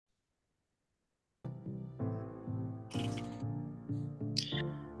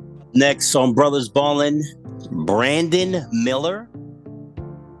Next on Brothers Ballin', Brandon Miller,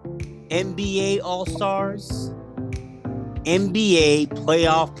 NBA All Stars, NBA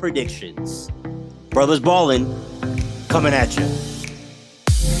playoff predictions. Brothers Ballin' coming at you.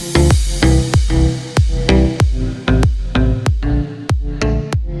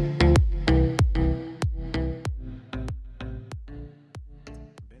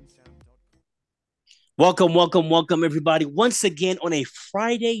 Welcome, everybody. Once again on a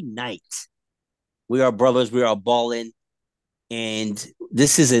Friday night. We are brothers, we are balling, and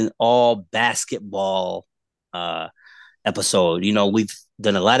this is an all basketball uh episode. We've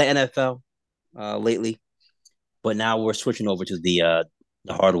done a lot of NFL lately, but now we're switching over to the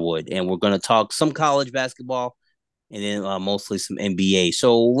hardwood, and we're gonna talk some college basketball and then mostly some NBA.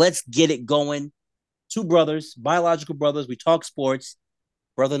 So let's get it going. Two brothers, biological brothers. We talk sports.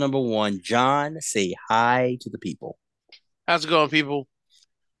 Brother number one, John, say hi to the people. How's it going, people?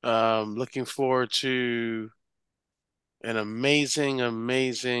 Looking forward to an amazing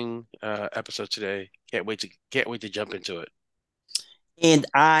episode today. Can't wait to jump into it. And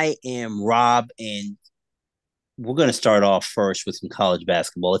I am Rob, and we're going to start off first with some college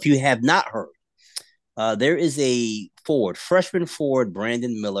basketball. If you have not heard, there is a forward, freshman forward,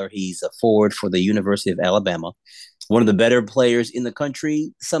 Brandon Miller. He's a forward for the University of Alabama, one of the better players in the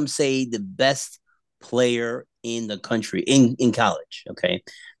country. Some say the best player in the country in college. Okay,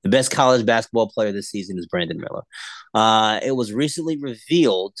 the best college basketball player this season is Brandon Miller. It was recently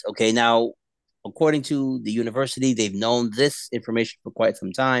revealed. Okay, now according to the university, they've known this information for quite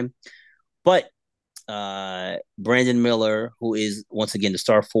some time, but Brandon Miller, who is once again the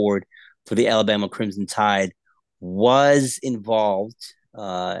star forward for the Alabama Crimson Tide, was involved,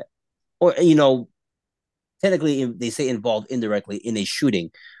 or technically they say involved indirectly in a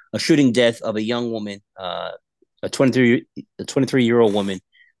shooting death of a young woman, a 23 year old woman,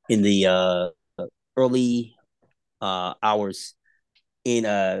 in the early hours in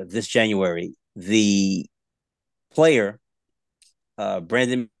this January. The player,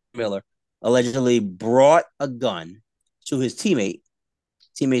 Brandon Miller, allegedly brought a gun to his teammate.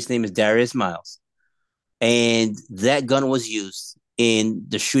 Teammate's name is Darius Miles, and that gun was used in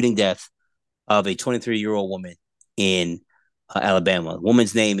the shooting death of a 23-year-old woman in Alabama. The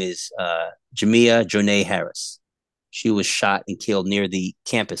woman's name is Jamia Jonee Harris. She was shot and killed near the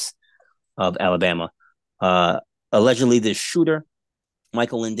campus of Alabama. Uh, Allegedly, the shooter,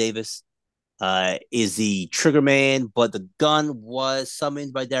 Michael Lynn Davis, is the trigger man, but the gun was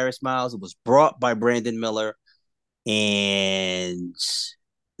summoned by Darius Miles. It was brought by Brandon Miller, and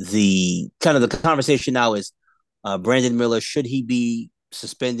the conversation now is Brandon Miller, should he be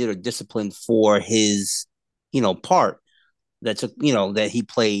suspended or disciplined for his part that took that he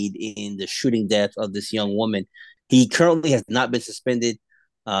played in the shooting death of this young woman. He currently has not been suspended.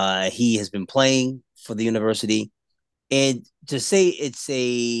 He has been playing for the university, and to say it's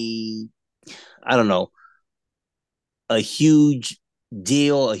a, I don't know, a huge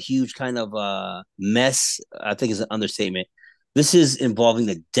deal, a huge kind of mess, I think is an understatement. This is involving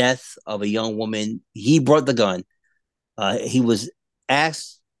the death of a young woman. He brought the gun. He was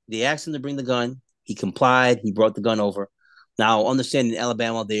asked, they asked him to bring the gun. He complied. He brought the gun over. Now, understand in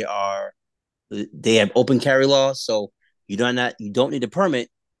Alabama, they have open carry laws, so you don't need a permit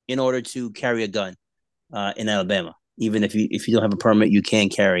in order to carry a gun in Alabama. Even if you don't have a permit, you can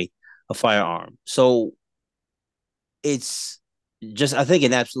carry a firearm. So it's just, I think,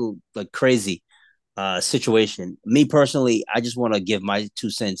 an absolute like crazy situation. Me personally, I just want to give my 2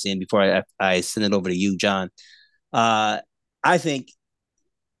 cents in before I send it over to you, John. Uh, I think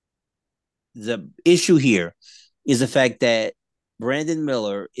the issue here is the fact that Brandon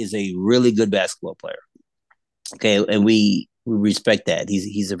Miller is a really good basketball player. Okay, and we respect that.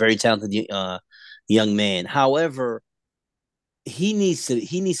 He's a very talented young man. However, he needs to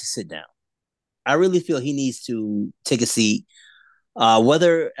sit down. I really feel he needs to take a seat.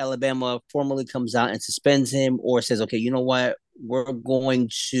 Whether Alabama formally comes out and suspends him or says, okay, you know what, we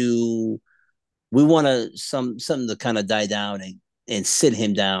want something to kind of die down and sit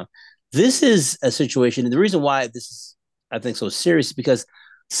him down. This is a situation, and the reason why this is, I think, so serious is because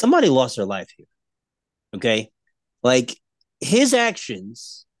somebody lost their life here. Okay, like his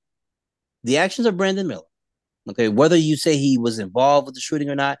actions, the actions of Brandon Miller. Okay, whether you say he was involved with the shooting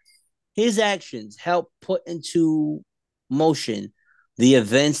or not, his actions helped put into motion the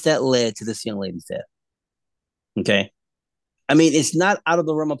events that led to this young lady's death. Okay, I mean, it's not out of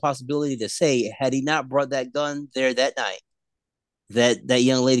the realm of possibility to say, had he not brought that gun there that night, that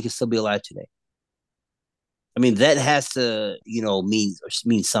young lady could still be alive today. I mean, that has to,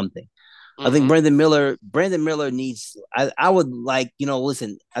 mean something. I think Mm-hmm. Brandon Miller needs. I would like,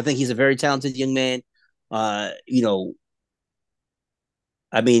 listen. I think he's a very talented young man. Uh, you know,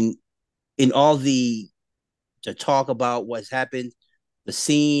 I mean, in all the talk about what's happened, the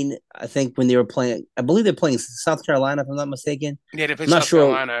scene. I think when they were playing, I believe they're playing South Carolina, if I'm not mistaken. Yeah, they played I'm not South sure.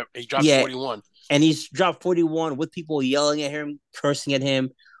 Carolina. He dropped Yeah, 41. and he's dropped 41 with people yelling at him, cursing at him.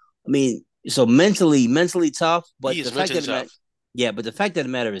 I mean, so mentally tough. But He the is fact mentally that it matter, tough. yeah, but the fact that the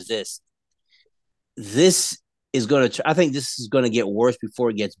matter is this: this is going to. I think this is going to get worse before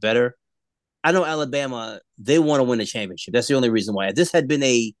it gets better. I know Alabama; they want to win the championship. That's the only reason why. If this had been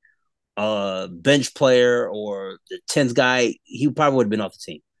a bench player or the 10th guy, he probably would have been off the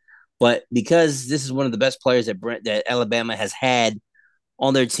team. But because this is one of the best players that Alabama has had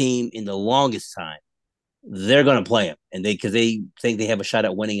on their team in the longest time, they're going to play him, and they think they have a shot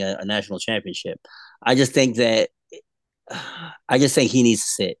at winning a national championship. I just think that I just think he needs to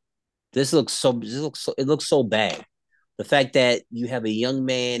sit. It looks so bad. The fact that you have a young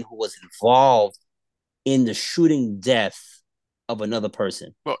man who was involved in the shooting death of another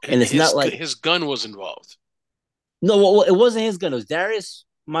person, Well, and it's not like his gun was involved, no, well, it wasn't his gun. It was Darius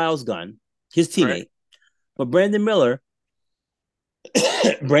Miles' gun, his right? teammate. But Brandon Miller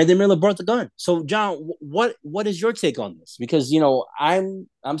brought the gun. So, John, what is your take on this? Because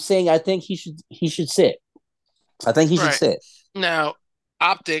I'm saying I think he should sit. I think he should Right. sit. Now,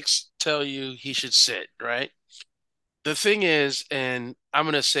 optics tell you he should sit, right? The thing is, and I'm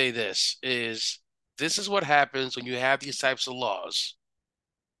going to say this is what happens when you have these types of laws,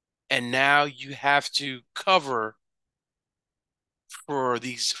 and now you have to cover for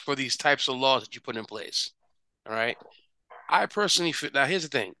these types of laws that you put in place. All right. I personally feel now here's the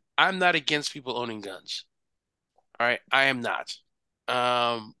thing. I'm not against people owning guns. All right. I am not.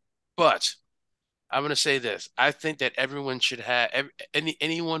 Um, but I'm gonna say this. I think that everyone should have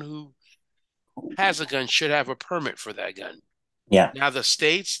anyone who has a gun should have a permit for that gun. Yeah. Now, the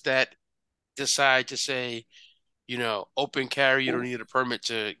states that decide to say, open carry, you don't need a permit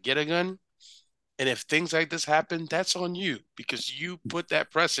to get a gun. And if things like this happen, that's on you because you put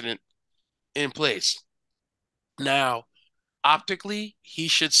that precedent in place. Now, optically, he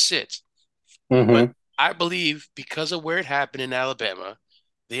should sit. But Mm-hmm. I believe because of where it happened in Alabama,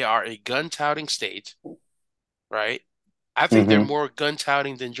 they are a gun touting state, right? I think they're Mm-hmm. more gun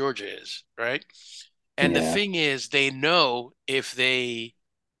touting than Georgia is, right? And the Yeah. thing is, they know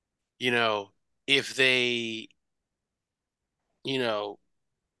you know, if they, you know,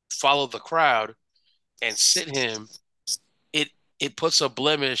 follow the crowd and sit him, it it puts a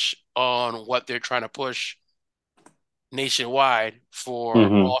blemish on what they're trying to push nationwide for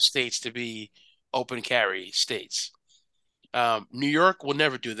Mm-hmm. all states to be open carry states. New York will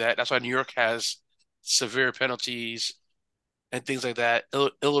never do that. That's why New York has severe penalties and things like that.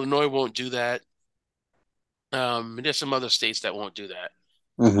 Illinois won't do that. And there's some other states that won't do that.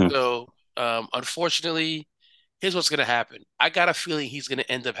 Mm-hmm. So, unfortunately, here's what's going to happen. I got a feeling he's going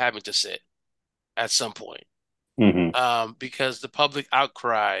to end up having to sit at some point, Mm-hmm. because the public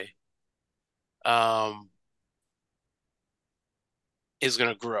outcry um, is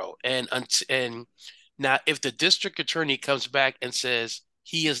going to grow. And now, if the district attorney comes back and says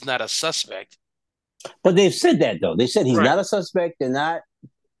he is not a suspect, But they've said that though. They said he's right, not a suspect. They're not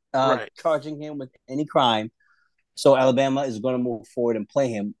right, charging him with any crime. So Alabama is going to move forward and play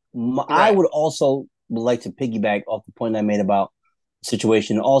him. I right, would also like to piggyback off the point I made about the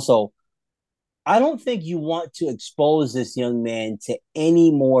situation. Also, I don't think you want to expose this young man to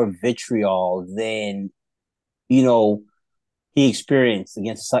any more vitriol than you know he experienced in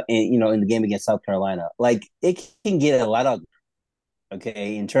the game against South Carolina. Like it can get a lot of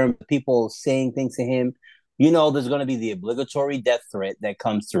in terms of people saying things to him. There's going to be the obligatory death threat that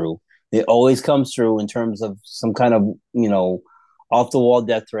comes through. It always comes through in terms of some kind of off the wall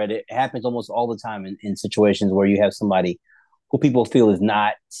death threat. It happens almost all the time in situations where you have somebody who people feel is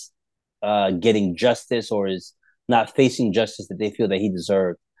not getting justice or is not facing justice that they feel that he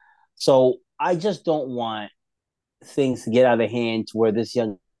deserved. So I just don't want things to get out of hand to where this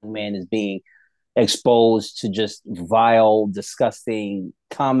young man is being exposed to just vile, disgusting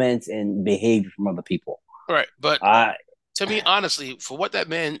comments and behavior from other people. right. But I to me, honestly, for what that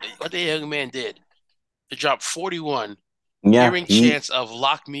young man did to drop 41, yeah, hearing chants of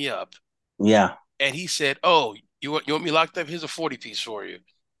 "lock me up," yeah, and he said, "Oh, you want me locked up? Here's a 40 piece for you."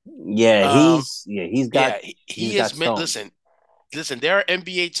 yeah, Um, he's got yeah, he he's is got meant. stones. Listen. There are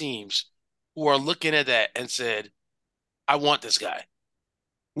NBA teams who are looking at that and said, "I want this guy.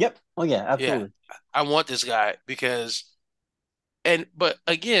 Yep. Oh yeah, Yeah, absolutely. I want this guy because." But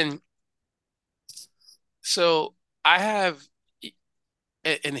again, so I have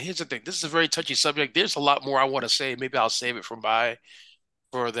and here's the thing. This is a very touchy subject. There's a lot more I want to say. Maybe I'll save it for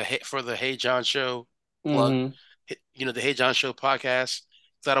the Hey John Show plug. Mm-hmm. The Hey John Show podcast.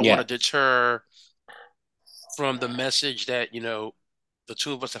 That I don't want Yeah. to deter from the message that the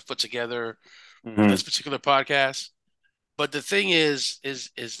two of us have put together for this Mm-hmm. particular podcast. But the thing is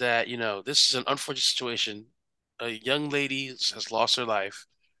that this is an unfortunate situation. A young lady has lost her life.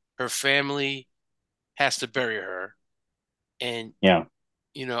 Her family has to bury her, and Yeah.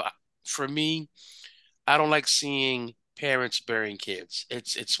 you know, for me, I don't like seeing parents burying kids.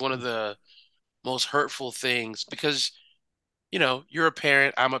 It's one of the most hurtful things because you're a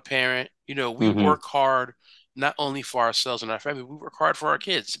parent, I'm a parent. We Mm-hmm. work hard not only for ourselves and our family, we work hard for our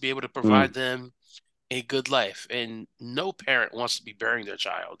kids to be able to Mm-hmm. provide them a good life. And no parent wants to be burying their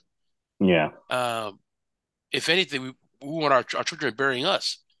child. Yeah. Um, if anything, we want our children burying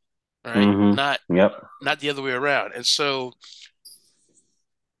us, all right? Not Mm-hmm. Yep. not the other way around. And so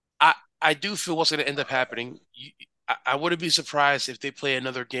I I do feel what's going to end up happening. I wouldn't be surprised if they play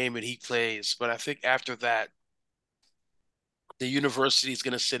another game and he plays, but I think after that, the university is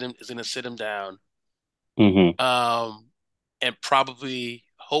going to sit him down, Mm-hmm. um, and probably,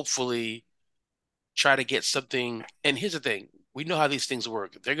 hopefully, try to get something. And here's the thing: we know how these things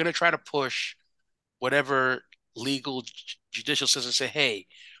work. They're going to try to push whatever legal judicial system say, hey,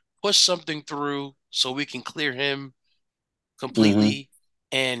 push something through so we can clear him Mm-hmm. completely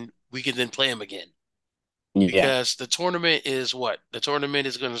and we can then play him again. Yeah. Because the tournament is what? The tournament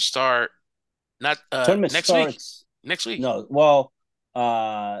is going to start not Tournament next week. starts. Next week. No, well,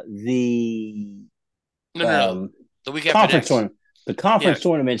 the No, no, no. um The week after conference next. tournament. The Yeah, conference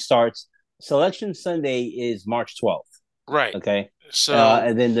tournament starts. Selection Sunday is March 12th. right. Okay, So,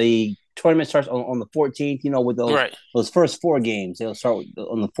 and then the tournament starts on the 14th. With right. those first four games, they'll start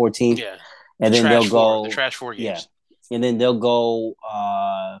on the 14th, Yeah. and then they'll The go. trash four Yeah, games. and then they'll go.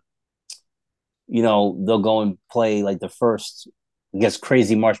 They'll go and play like the first. I guess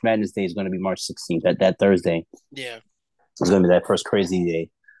crazy March Madness Day is going to be March 16th. That Thursday Yeah. is going to be that first crazy day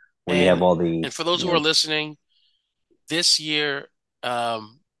where you have And all the and for those you who are know. listening, this year,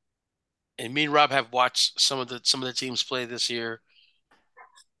 um, and me and Rob have watched some of the teams play this year.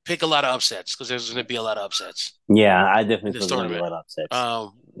 Pick a lot of upsets because there's going to be a lot of upsets Yeah, I definitely in feel this there's going to be a tournament. lot of upsets.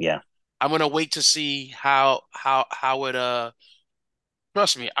 Um, Yeah. I'm going to wait to see how it.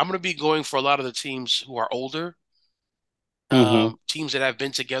 Trust me, I'm going to be going for a lot of the teams who are older, Mm-hmm. teams that have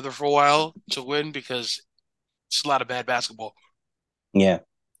been together for a while to win because it's a lot of bad basketball. Yeah.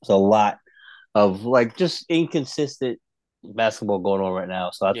 It's a lot of like just inconsistent basketball going on right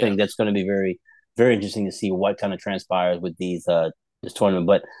now. So I Yeah, think that's going to be very, very interesting to see what kind of transpires with this tournament.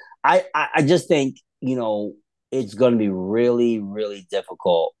 But I just think it's going to be really, really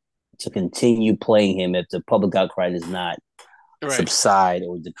difficult to continue playing him if the public outcry does not right. subside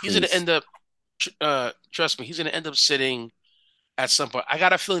or He's going to decrease. end up. Trust me, he's going to end up sitting at some point. I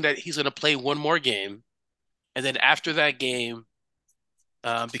got a feeling that he's going to play one more game, and then after that game,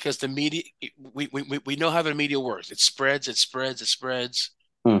 because the media, we know how the media works. It spreads, it spreads, it spreads.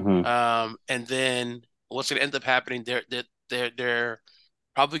 Mm-hmm. And then what's going to end up happening? They're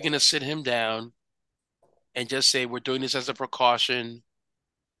probably going to sit him down and just say we're doing this as a precaution.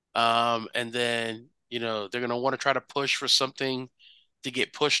 And then they're going to want to try to push for something to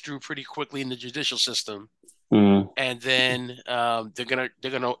get pushed through pretty quickly in the judicial system. Mm-hmm. And then they're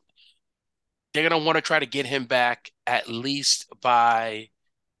gonna want to try to get him back at least by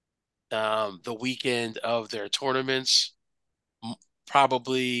the weekend of their tournaments,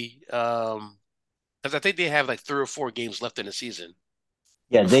 probably because I think they have like 3 or 4 games left in the season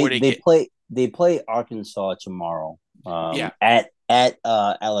Yeah, before they they they get. play they play Arkansas tomorrow. Yeah, At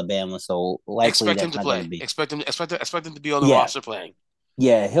Alabama, so likely expect him that's to not going to play. be. Expect him to be on the Yeah, roster playing.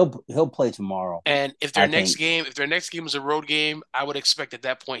 yeah, he'll play tomorrow. And I think. if their next game is a road game, I would expect at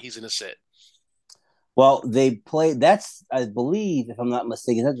that point he's gonna sit. Well, they play. That's I believe, if I'm not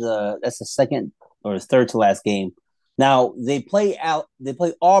mistaken, that's the second or third to last game. Now they play out. They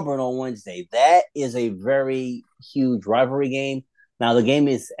play Auburn on Wednesday. That is a very huge rivalry game. Now the game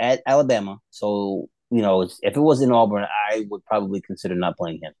is at Alabama, so if it was in Auburn, I would probably consider not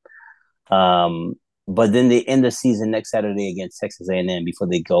playing him. But then they end the season next Saturday against Texas A&M before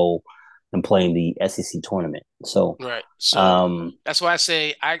they go and play in the SEC tournament. So, Right. So um, that's why I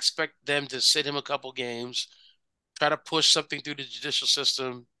say I expect them to sit him a couple games, try to push something through the judicial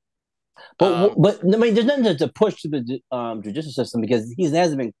system. but Um, but I mean, there's nothing to push to the judicial system because he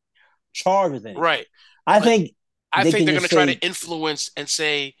hasn't been charged with anything. right. I But think I they think can they're going just to try to say, influence and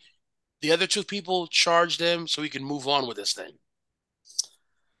say the other two people charge them so we can move on with this thing.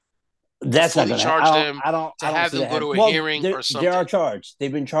 to That's not fully gonna. charge them, I to don't have see them that go happen. to a Well, hearing or they are something. charged.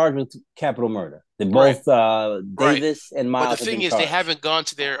 They've been charged with capital murder. They Right, both right. Davis and But the Miles have thing been is, they charged. haven't gone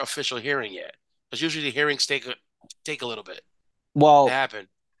to their official hearing yet, because usually the hearings take a little bit to Well, happen.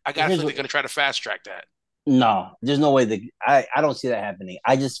 I gotta here's feel what. they're gonna try to fast track that. No, there's no way that I don't see that happening.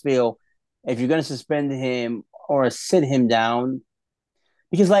 I just feel if you're gonna suspend him or sit him down,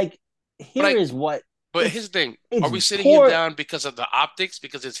 because like But here is what but it's here's the thing: are it's we sitting him poor. down because of the optics?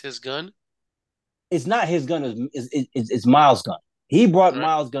 Because it's his gun, It's not his gun. It's Miles' gun. He brought right?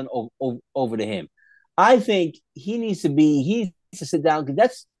 Miles' gun over to him. I think he needs to sit down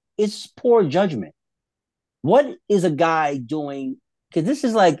because it's poor judgment. What is a guy doing? Because this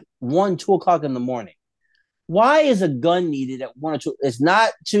is like 1, 2 o'clock in the morning. Why is a gun needed at 1 or 2? It's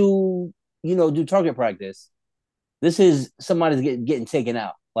not to do target practice. This is somebody's getting taken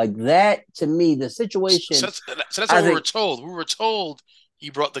out like that. To me, the So situation. that's I what we were think. told. We were told he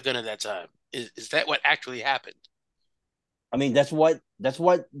brought the gun at that time. Is that what actually happened? I mean, that's what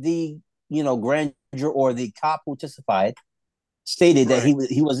the grand jury or the cop who testified stated that Right,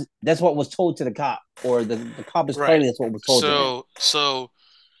 he was. That's what was told to the cop, or the cop is right. claiming that's what was told to him So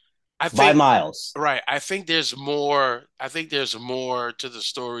I by think Miles. right. I think there's more. I think there's more to the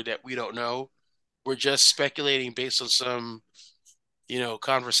story that we don't know. We're just speculating based on some,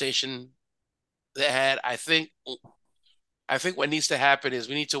 conversation they had. I think what needs to happen is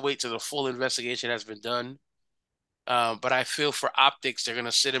we need to wait till the full investigation has been done. But I feel for optics, they're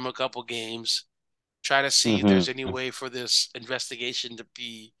gonna sit him a couple games, try to see if there's Mm-hmm. any way for this investigation to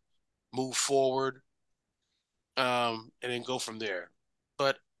be moved forward, and then go from there.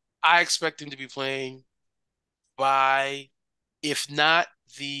 But I expect him to be playing by, if not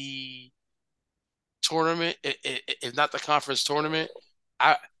the tournament, if not the conference tournament,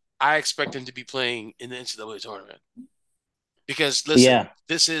 I I expect him to be playing in the NCAA tournament. Because listen, Yeah,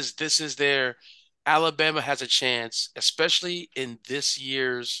 this is their Alabama has a chance, especially in this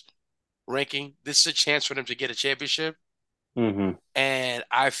year's ranking. This is a chance for them to get a championship. mm-hmm. And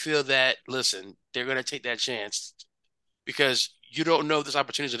I feel that, listen, they're going to take that chance because you don't know this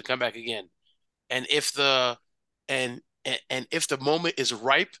opportunity to come back again. And if the and if the moment is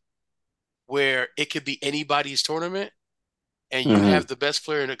ripe where it could be anybody's tournament and you Mm-hmm. have the best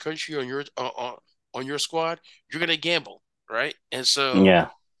player in the country on your squad, you're going to gamble, right? And so Yeah.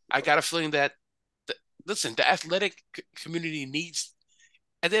 I got a feeling that listen, the athletic community needs,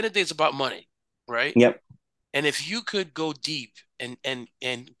 at the end of the day, it's about money, right? Yep. And if you could go deep and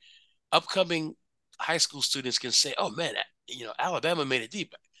upcoming high school students can say, "Oh man, Alabama made it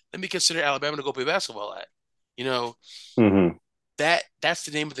deep. Let me consider Alabama to go play basketball at." You know Mm-hmm. that's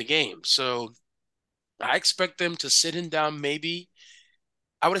the name of the game. So I expect them to sit him down. Maybe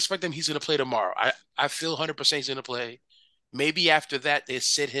I would expect them. He's going to play tomorrow. I feel 100% he's going to play. Maybe after that they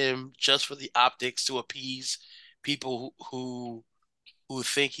sit him just for the optics to appease people who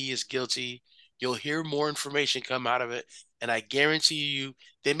think he is guilty. You'll hear more information come out of it, and I guarantee you,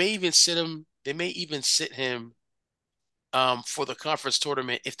 They may even sit him for the conference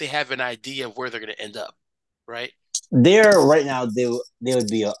tournament if they have an idea of where they're going to end up. Right. They're right now. They would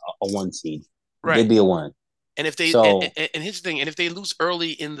be a 1 seed. Right. They'd be a one. And if they So and here's the thing, and if they lose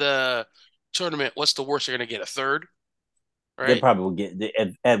early in the tournament, what's the worst they're going to get? A third. they Right. probably will get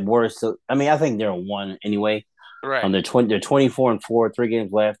at worst. So I mean, I think they're a one anyway. Right. They're 24-4, 3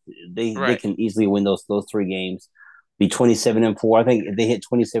 games left. They Right. can easily win those 3 games. Be 27-4. I think if they hit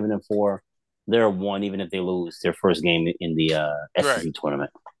 27-4, they're a one even if they lose their first game in the Right. SEC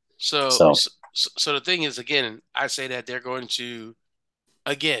tournament. So, So so, so the thing is, again, I say that they're going to,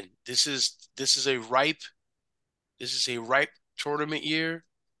 again, this is a ripe tournament year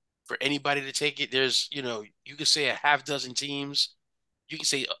for anybody to take it. There's, you could say a half dozen teams. You can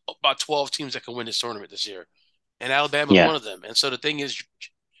say about 12 teams that can win this tournament this year, and Alabama's yeah, one of them. And so the thing is,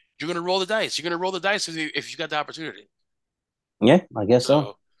 you're going to roll the dice. You're going to roll the dice if you got the opportunity. yeah, I guess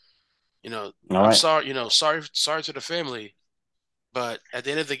so. So, All I'm right. sorry, sorry to the family, but at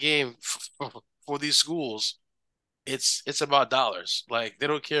the end of the game, for these schools, it's about dollars. Like they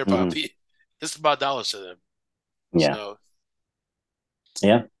don't care about Mm-hmm. the, it's about dollars to them. Yeah, So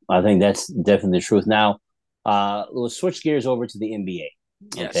yeah. I think that's definitely the truth. Now, we'll switch gears over to the NBA.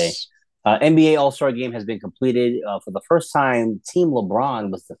 Okay. yes, NBA All Star Game has been completed. For the first time, Team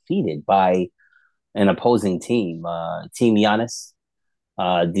LeBron was defeated by an opposing team. Team Giannis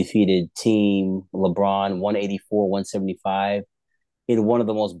defeated Team LeBron 184-175 in one of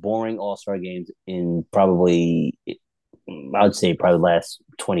the most boring All Star games in probably, I would say, probably the last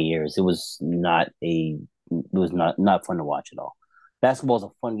 20 years. It was not fun to watch at all. Basketball is a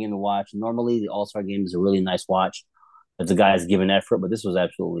fun game to watch. Normally, the All Star game is a really nice watch. if the guy's giving effort, but this was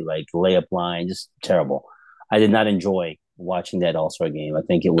absolutely like layup line, just terrible. I did not enjoy watching that All Star game. I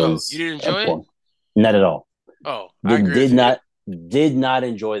think it Oh, you was didn't enjoy it? important. Not at all. Oh, I Did agree did with you. not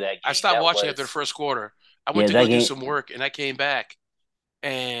enjoy that I game. stopped That watching after the was first quarter. I went yeah, to that go do game. some work, and I came back,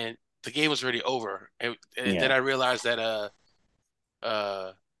 and the game was already over. And then Yeah, I realized that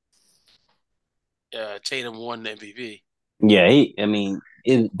uh Tatum won the MVP. yeah. I mean,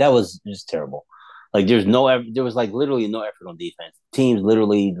 that was just terrible. Like, there was like literally no effort on defense. Teams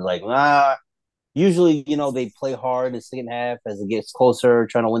literally like usually, they play hard in the second half as it gets closer,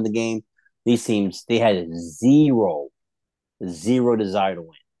 trying to win the game. These teams, they had zero desire to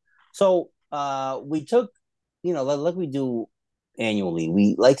win. So we took, like we do annually,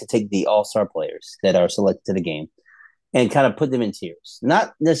 we like to take the all-star players that are selected to the game and kind of put them in tiers.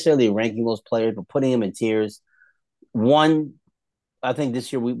 Not necessarily ranking those players, but putting them in tiers. One, I think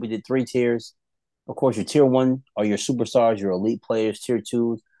this year we did three tiers. Of course, your tier one are your superstars, your elite players. Tier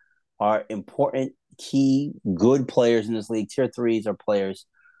two are important, key, good players in this league. Tier threes are players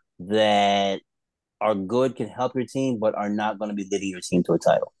that are good, can help your team, but are not going to be leading your team to a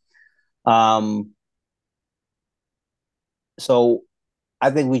title. Um, so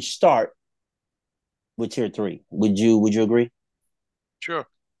I think we start with tier three. Would you agree? Sure.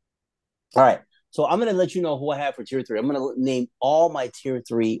 All right. So I'm gonna let you know who I have for tier three. I'm gonna name all my tier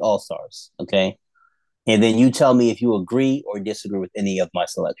three all stars. Okay. And then you tell me if you agree or disagree with any of my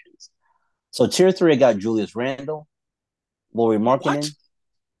selections. So tier three, I got Julius Randle, Laurie What? Markkinen,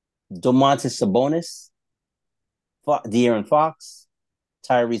 Domantas Sabonis, De'Aaron Fox,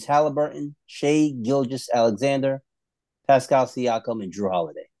 Tyrese Halliburton, Shea Gilgis Alexander, Pascal Siakam, and Drew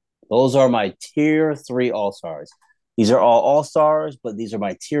Holiday. Those are my tier three all stars. These are all stars, but these are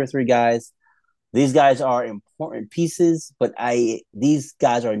my tier three guys. These guys are important pieces, but these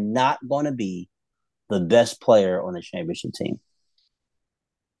guys are not going to be the best player on the championship team.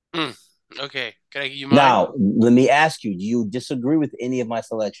 Hmm. Okay. Can I give you mine? Now, let me ask you: do you disagree with any of my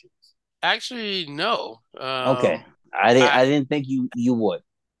selections? Actually, no. Okay, I didn't. I I didn't think you would.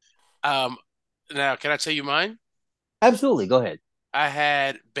 um Now can I tell you mine? Absolutely, go ahead. I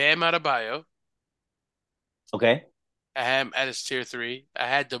had Bam Adebayo. Okay, I had him at his tier three. I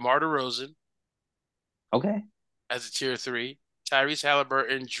had DeMar DeRozan okay, as a tier three. Tyrese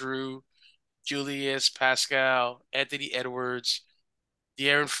Halliburton, Drew, Julius, Pascal, Anthony Edwards,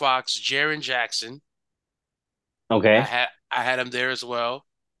 De'Aaron Fox, Jaren Jackson. okay. I had him there as well.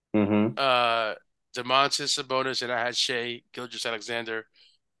 Mm-hmm. Uh Domantas Sabonis, and I had Shea Gilgeous Alexander.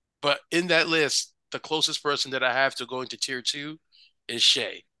 But in that list, the closest person that I have to go into tier two is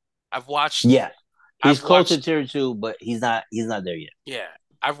Shea. I've watched Yeah, he's I've close to watched tier two, but he's not. He's not there yet. yeah,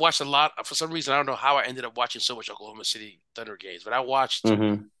 I've watched a lot. For some reason, I don't know how I ended up watching so much Oklahoma City Thunder games, but I watched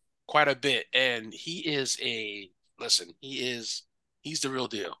Mm-hmm. quite a bit, and listen, he's the real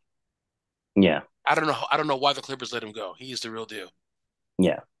deal. Yeah, I don't know why the Clippers let him go. He is the real deal.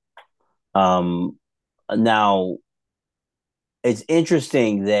 yeah. Um. Now it's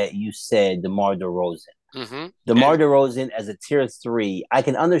interesting that you said DeMar DeRozan. Hmm. DeMar And DeRozan as a tier three, I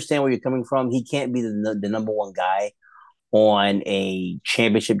can understand where you're coming from. He can't be the number one guy on a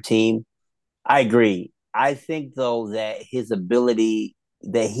championship team. I agree. I think though that his ability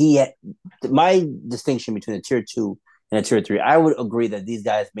that my distinction between a tier two and a tier three, I would agree that these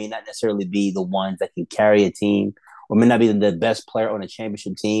guys may not necessarily be the ones that can carry a team or may not be the best player on a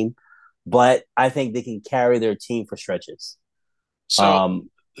championship team, but I think they can carry their team for stretches. so Um,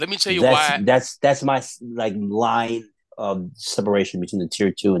 let me tell you that's why. that's that's my like line of separation between the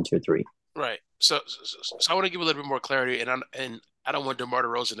tier two and tier three. Right. So I want to give a little bit more clarity, and I don't want DeMar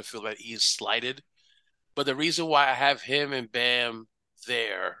DeRozan to feel that he's slighted. But the reason why I have him and Bam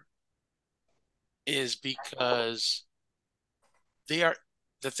there is because they are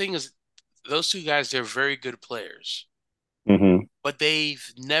the thing is those two guys, they're very good players, Mm-hmm. but they've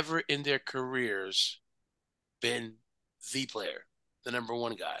never in their careers been the player, the number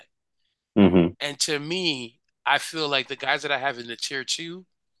one guy. Mm-hmm. And to me, I feel like the guys that I have in the tier two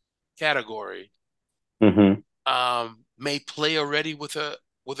category Mm-hmm. may play already with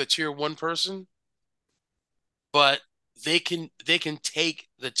a tier one person, but they can take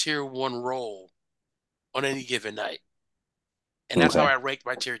the tier one role on any given night. And that's how Okay. I rank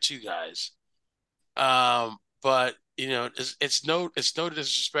my tier two guys. But it's no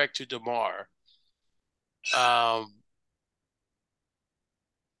disrespect to DeMar. Um,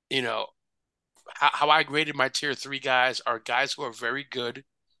 you know, how I graded my tier three guys are guys who are very good,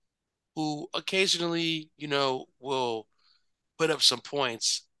 who occasionally, will put up some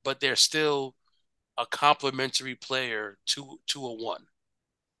points, but they're still a complementary player to a one.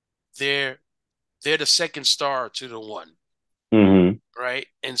 They're they're the second star to the one, Mm-hmm. right?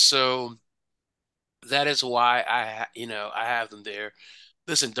 And so that is why I have them there.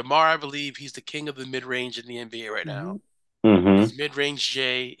 Listen, DeMar, I believe he's the king of the mid range in the NBA right now. Mm-hmm. His mid range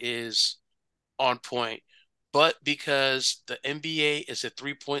J is on point, but because the NBA is a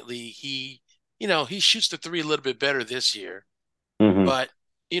 3-point league, he shoots the three a little bit better this year. Mm-hmm. But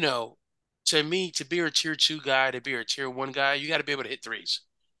you know, to me, to be a tier two guy, to be a tier one guy, you got to be able to hit threes.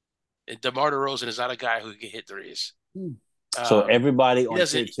 And DeMar DeRozan is not a guy who can hit threes. So Um, everybody he on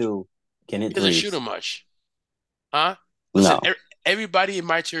doesn't tier two can he hit doesn't shoot threes. them much, huh? Listen, No, everybody in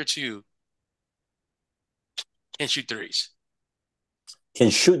my tier two can shoot threes, can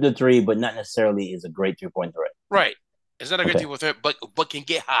shoot the three, but not necessarily is a great 3-point threat. right? It's not a good Okay. deal with it, but can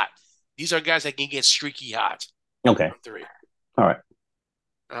get hot. These are guys that can get streaky hot Okay. from three. All right.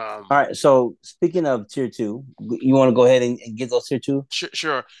 Um, All right. So speaking of tier two, you want to go ahead and get those tier two?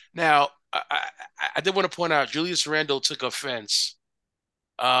 sure. Now, I did want to point out Julius Randle took offense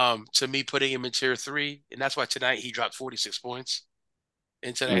to me putting him in tier three, and that's why tonight he dropped 46 points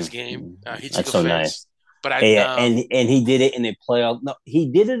in tonight's game. Mm, He took that's so offense, nice. but I Yeah, and he did it in a playoff. No, he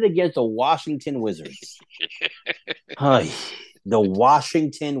did it against the Washington Wizards. Hi, the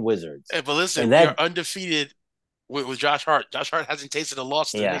Washington Wizards, but listen, and we are that undefeated with Josh Hart. Josh Hart hasn't tasted a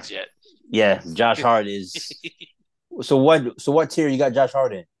loss to the yeah, Knicks yet. yeah. Josh Hart is so what? So what tier you got Josh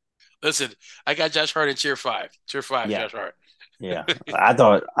Hart in? Listen, I got Josh Hart in tier five. Tier five, Yeah, Josh Hart. yeah. I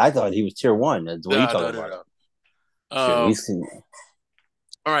thought he was tier one. That's what you No, talking no, no, about. no. Shoot, he's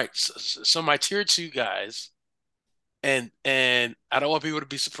All right. So my tier two guys, and I don't want people to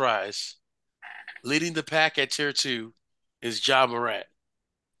be surprised. Leading the pack at tier two is Ja Morant.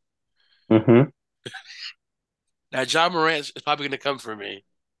 mm-hmm. Now, Ja Morant is probably going to come for me.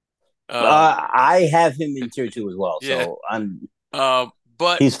 Um, I have him in tier two as well. yeah. So I'm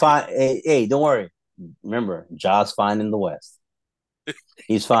But he's fine. Hey, don't worry. Remember, Ja's fine in the West.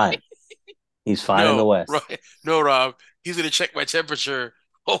 He's fine. He's fine in the no, West. right? No, Rob. He's going to check my temperature.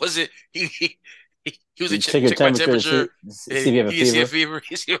 What was it? He was going to Check your check my temperature to temperature. see And if you have a he see a fever. fever.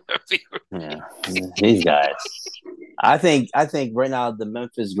 He see a fever. Yeah, these guys. I think right now the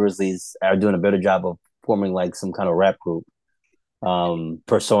Memphis Grizzlies are doing a better job of forming like some kind of rap group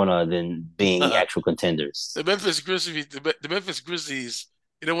persona than being actual contenders. The Memphis Grizzlies,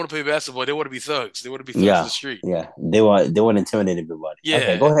 they don't want to play basketball. They want to be thugs. They want to be thugs of Yeah, the street. yeah. They want to intimidate everybody.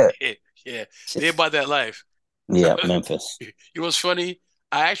 Okay, Yeah, go ahead. yeah. They about that life. Yeah, Memphis. You know what's funny?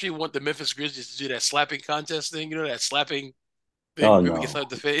 I actually want the Memphis Grizzlies to do that slapping contest thing. You know that slapping thing Oh where people get no.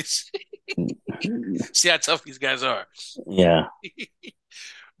 slapped in the face. See how tough these guys are. Yeah.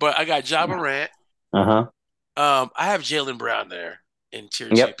 But I got Ja Morant. Uh-huh. I have Jaylen Brown there in tier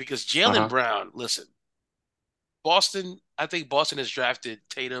two Yep. because Jaylen Uh-huh. Brown. Listen, Boston. I think Boston has drafted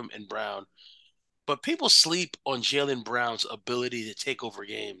Tatum and Brown, but people sleep on Jaylen Brown's ability to take over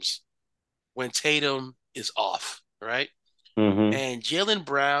games when Tatum is off, right? Mm-hmm. And Jaylen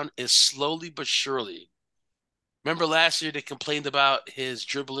Brown is slowly but surely. Remember last year they complained about his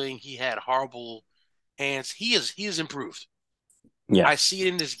dribbling. He had horrible hands. He is improved. Yeah. I see it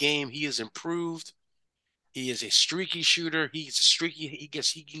in this game. He is improved. He is a streaky shooter. He's a streaky. He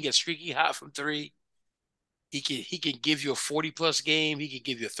can get streaky hot from three. He can give you a 40 plus game. He can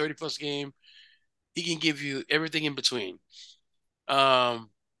give you a 30 plus game. He can give you everything in between. Um,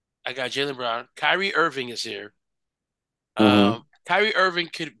 I got Jaylen Brown. Kyrie Irving is here. Mm-hmm. Kyrie Irving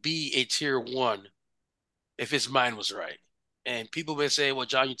could be a tier one if his mind was right. And people may say, well,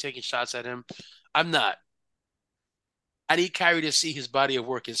 John, you're taking shots at him. I'm not. I need Kyrie to see his body of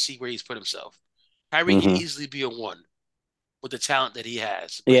work and see where he's put himself. Kyrie can Mm-hmm. easily be a one with the talent that he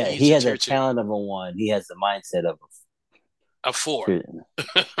has, but Yeah, he's he a has tier a two, talent of a one. He has the mindset of a four.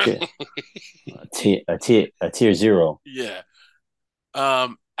 tier, tier, a tier zero. Yeah. I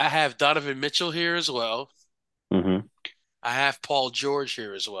have Donovan Mitchell here as well. Mm-hmm. I have Paul George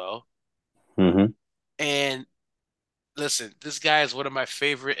here as well. Mm-hmm. And listen, this guy is one of my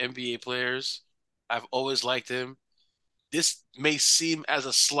favorite NBA players. I've always liked him. This may seem as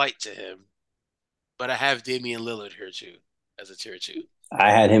a slight to him, but I have Damian Lillard here too as a tier two.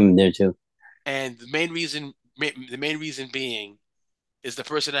 I had him there too. And the main reason being is the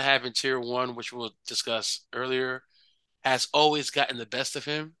person I have in tier one, which we'll discuss earlier, has always gotten the best of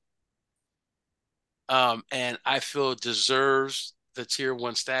him. And I feel deserves the tier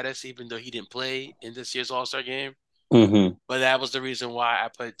one status, even though he didn't play in this year's All Star game. Mm-hmm. But that was the reason why I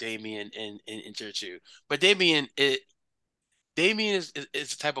put Damian in tier two. But Damian is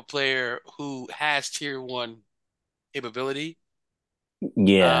the type of player who has tier one capability.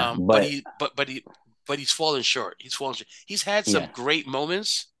 Yeah, But but he's fallen short. He's fallen short. He's had some yeah, great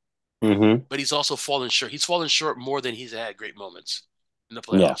moments, Mm-hmm. but he's also fallen short. He's fallen short more than he's had great moments in the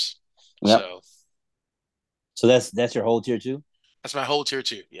Yeah. playoffs. Yep. So So that's your whole tier two. that's my whole tier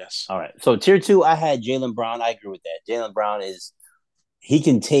two. Yes. All right. So tier two, I had Jaylen Brown. I agree with that. Jaylen Brown is he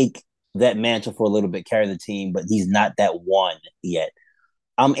can take that mantle for a little bit, carry the team, but he's not that one yet.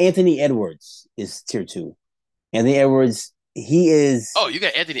 Anthony Edwards is tier two. Anthony Edwards, he is Oh, you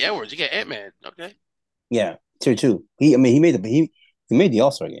got Anthony Edwards. You got Ant-Man. Okay. yeah, tier two. He made the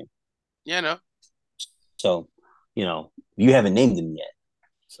All Star game. Yeah, no. So, you haven't named him yet.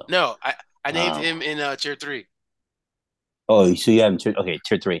 So No, I named um him in tier three. oh, so you have him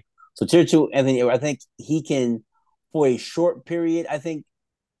tier three. So tier two, Anthony Edwards, I think he can for a short period, I think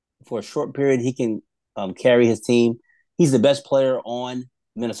for a short period he can carry his team. He's the best player on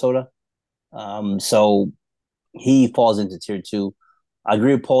Minnesota. So he falls into tier two. I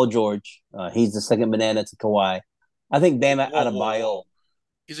agree with Paul George. He's the second banana to Kawhi. I think Bam Whoa, whoa, Adebayo. whoa.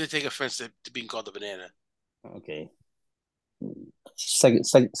 He's gonna take offense to being called the banana. Okay,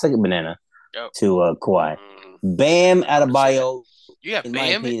 second banana Yep. to Kawhi. Mm, Bam 100%. Adebayo, You got in my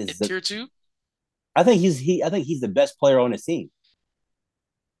Bam opinion, at tier two? I think he's the best player on his team.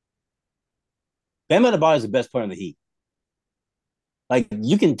 Bam Adebayo is the best player on the Heat. Like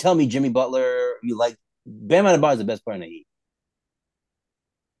you can tell me Jimmy Butler, you like Bam Adebayo is the best player on the Heat.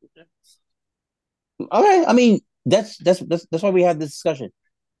 Okay, I mean that's why we have this discussion.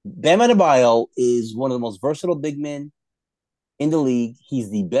 Bam Adebayo is one of the most versatile big men in the league. He's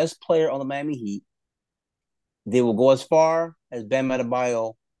the best player on the Miami Heat. They will go as far as Bam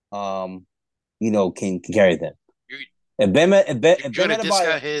Adebayo, can carry them. You're If you're Bam gonna Adebayo,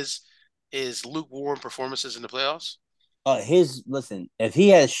 discount his lukewarm performances in the playoffs? his listen, if he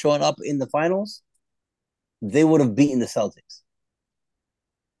had shown up in the finals, they would have beaten the Celtics.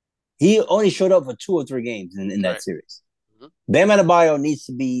 He only showed up for 2 or 3 games in that Right. series. Mhm. Bam Adebayo needs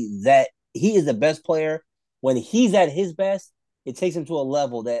to be that he is the best player. When he's at his best, it takes him to a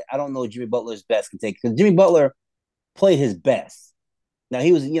level that I don't know Jimmy Butler's best can take. Because Jimmy Butler played his best. Now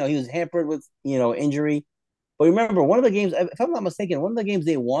he was hampered with injury. But remember, one of the games, if I'm not mistaken, one of the games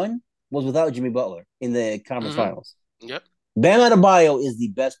they won was without Jimmy Butler in the conference Mm-hmm. finals. Yep. Bam Adebayo is the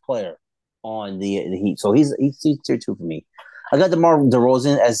best player on the Heat, so he's tier two for me. I got DeMar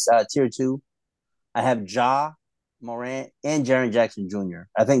DeRozan as tier two. I have Ja Morant and Jaren Jackson Jr.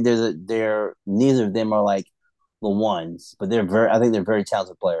 I think they're neither of them are like the ones, but I think they're very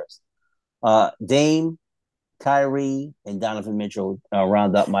talented players. Dame, Kyrie, and Donovan Mitchell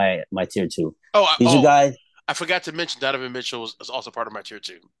round up my tier two. Oh, These are guys. I forgot to mention Donovan Mitchell is also part of my tier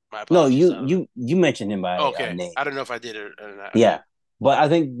two. My No, apologies, Donovan. you mentioned him by Okay. name. I don't know if I did or not. Okay. Yeah, but I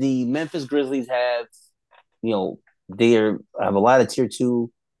think the Memphis Grizzlies have, you know, they have a lot of tier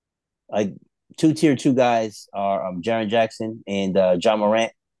two, like two tier two guys are Jaren Jackson and John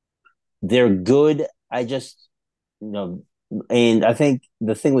Morant. They're good. I just, you know, and I think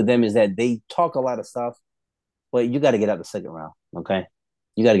the thing with them is that they talk a lot of stuff, but you got to get out the second round. Okay,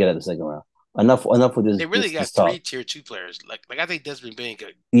 you got to get out the second round. Enough with They really got this three talk. tier two players. Like I think Desmond Bain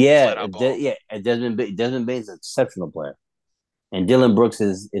could Yeah, flat out ball. Desmond Bane's an exceptional player, and Dylan Brooks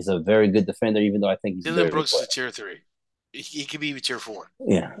is a very good defender, even though I think he's a Dylan very good Brooks is player. a tier three. He could be even tier four.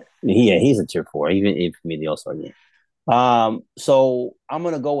 Yeah, he's a tier four, even if me the All Star game. So I'm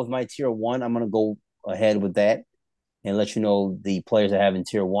gonna go with my tier one. I'm gonna go ahead with that and let you know the players I have in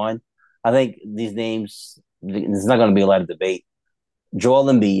tier one. I think these names, there's not gonna be a lot of debate. Joel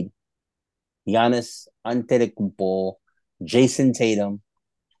Embiid, Giannis Antetokounmpo, Jason Tatum,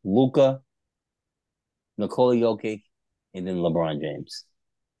 Luka, Nikola Jokic, and then LeBron James.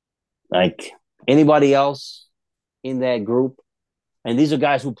 Like anybody else in that group, and these are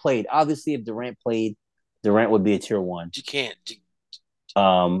guys who played. Obviously, if Durant played, Durant would be a tier one. You can't. Can't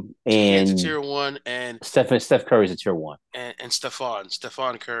a And tier one and Steph Curry's a tier one.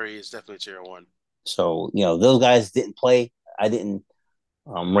 Stephon Curry is definitely tier one. So those guys didn't play. I didn't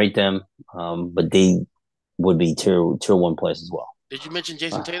rate them, but they would be tier one players as well. Did you mention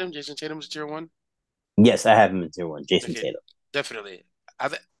Jason Uh, Tatum? Jason Tatum's a tier one. yes, I have him in tier one. Jason Okay, Tatum. definitely.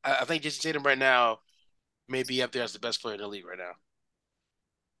 I think Jason Tatum right now may be up there as the best player in the league right now.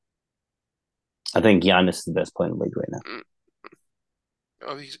 I think Giannis is the best player in the league right now. Mm.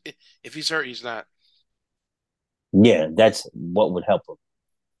 Oh, if he's hurt, he's not. Yeah, that's what would help him.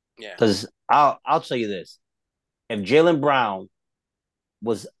 Yeah. Because I'll tell you this: if Jaylen Brown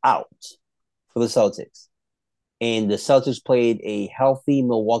was out for the Celtics and the Celtics played a healthy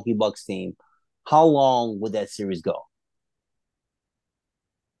Milwaukee Bucks team, how long would that series go?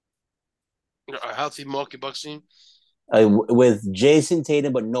 A healthy Milwaukee Bucks team. With Jason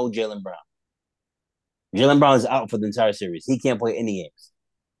Tatum, but no Jaylen Brown. Jaylen Brown is out for the entire series. He can't play any games.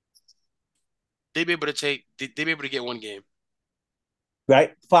 they'd be able to get one game.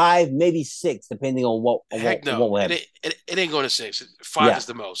 right? Five, maybe six, depending on Heck what no, will it happen. ain't it ain't going to six. Five Yeah, is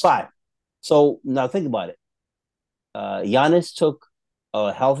the most. five. So now think about it. Giannis took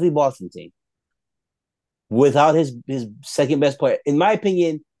a healthy Boston team without his second best player. In my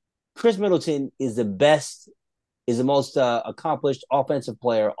opinion, Chris Middleton is the most accomplished offensive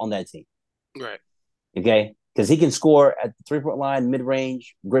player on that team. Right. Okay, because he can score at the 3 point line, mid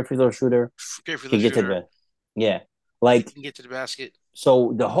range, great free throw shooter, Great free throw can get to shooter. the yeah. Like Can get to the basket.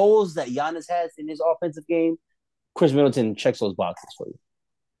 so, the holes that Giannis has in his offensive game, Chris Middleton checks those boxes for you,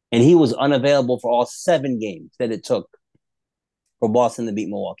 and he was unavailable for all 7 games that it took for Boston to beat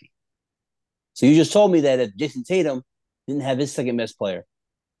Milwaukee. So you just told me that if Jason Tatum didn't have his second best player,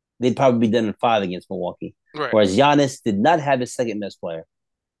 they'd probably be done in 5 against Milwaukee. Right. Whereas Giannis did not have his second best player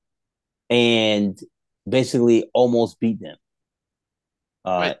and basically almost beat them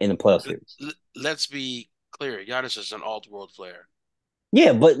But in the playoff series. let's be clear. Giannis is an all-world player.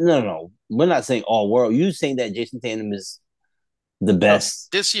 Yeah, but no. We're not saying all world. You saying that Jason Tatum is the No,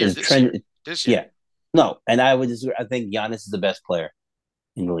 best this year, is this year, trend. this year. Yeah, no, and I would disagree. I think Giannis is the best player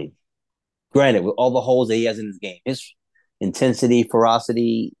in the league. Granted, with all the holes that he has in his game, his intensity,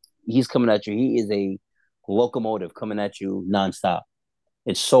 ferocity, he's coming at you. He is a locomotive coming at you nonstop.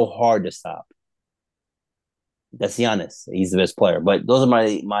 It's so hard to stop. That's Giannis. He's the best player. But those are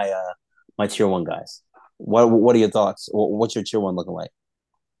my tier one guys. What are your thoughts? What's your tier one looking like?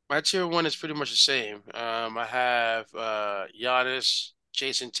 My tier one is pretty much the same. I have Giannis,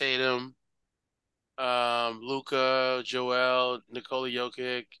 Jason Tatum, Luka, Joel, Nikola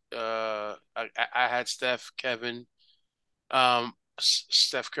Jokic. I had Steph, Kevin,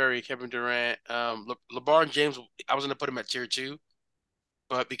 Steph Curry, Kevin Durant, LeBron James. I was gonna put him at tier two,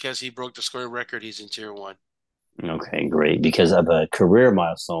 but because he broke the scoring record, he's in tier one. Okay, great. Because of a career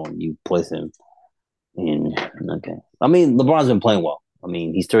milestone, you place him in. Okay. I mean, LeBron's been playing well. I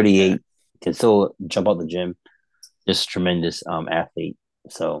mean, he's Yeah, 38, can still jump out the gym. Just tremendous athlete.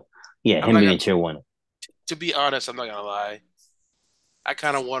 So, yeah, I'm him not being gonna. a tier one. To be honest, I'm not gonna lie. I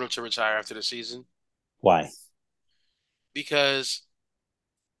kind of want him to retire after the season Why? because,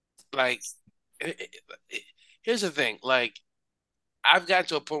 like, here's the thing. Like, I've gotten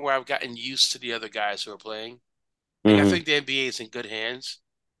to a point where I've gotten used to the other guys who are playing. Like, I Mm-hmm. think the NBA is in good hands.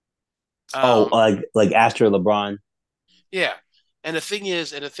 Oh, Um, like after LeBron. yeah. And the thing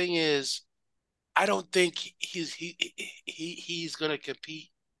is, I don't think he's gonna compete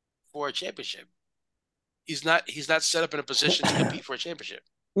for a championship. He's not set up in a position to compete for a championship.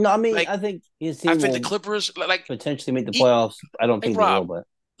 No, I mean, Like I think his I team think the will Clippers, potentially make the he, playoffs. I don't like think they will, Rob, but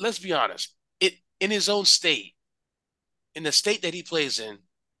let's be honest. It in his own state, in the state that he plays in,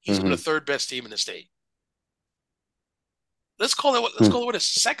 he's on the mm-hmm. third best team in the state. Let's Hmm. call it what it is.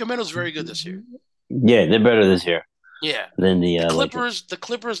 Sacramento's very good this year. Yeah, they're better this year Yeah. than the Lakers. The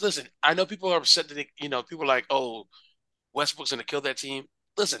Clippers, listen, I know people are upset that people are like, oh, Westbrook's gonna kill that team.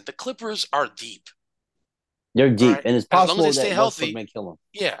 Listen, the Clippers are deep. They're All deep, right. and it's As long as they possible stay that Westbrook healthy, may kill him.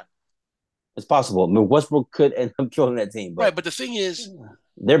 yeah. It's possible. I mean, Westbrook could end up killing that team, but Right. But the thing is,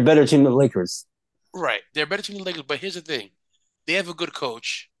 they're a better team than the Lakers. right, they're a better team than the Lakers. But here's the thing. They have a good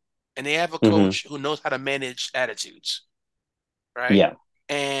coach, and they have a Mm-hmm. coach who knows how to manage attitudes, right? Yeah.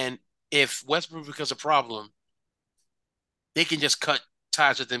 And if Westbrook becomes a problem, they can just cut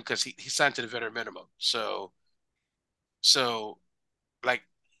ties with him because he signed to the veteran minimum. So like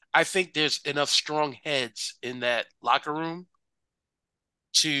I think there's enough strong heads in that locker room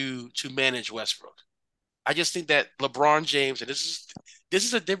to manage Westbrook. I just think that LeBron James, and this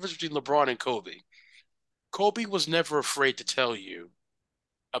is a difference between LeBron and Kobe. Kobe was never afraid to tell you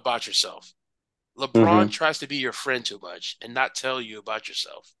about yourself. LeBron Mm-hmm. tries to be your friend too much and not tell you about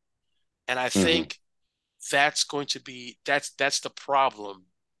yourself. And I Mm-hmm. think that's going to be that's the problem.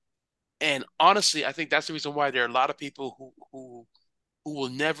 And honestly, I think that's the reason why there are a lot of people who will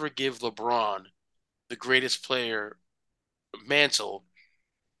never give LeBron the greatest player mantle,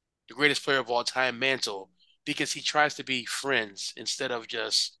 the greatest player of all time mantle, because he tries to be friends instead of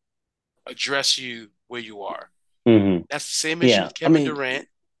just address you where you are. Mm-hmm. That's the same issue Yeah. with I Kevin mean, Durant.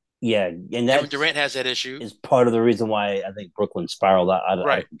 yeah, and Kevin that Durant has that issue. is part of the reason why I think Brooklyn spiraled out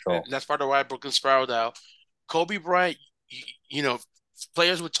Right. of control. That's part of why Brooklyn spiraled out. Kobe Bryant, you know,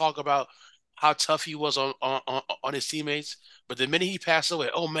 players would talk about how tough he was on his teammates, but the minute he passed away,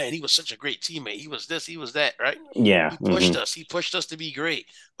 oh man, he was such a great teammate. He was this, he was that, right? Yeah. He pushed Mm-hmm. us. He pushed us to be great.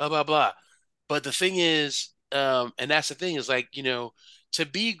 Blah blah blah. But the thing is, and that's the thing is like to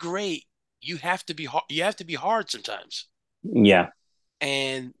be great, you have to be hard. You have to be hard sometimes, Yeah.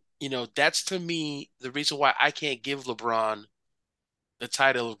 and that's to me the reason why I can't give LeBron the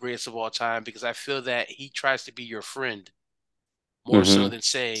title of greatest of all time because I feel that he tries to be your friend more so Mm-hmm. than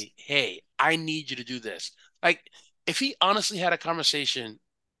say, "Hey, I need you to do this." Like if he honestly had a conversation,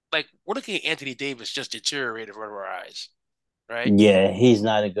 like we're looking at Anthony Davis just deteriorate in front of our eyes, right? Yeah, he's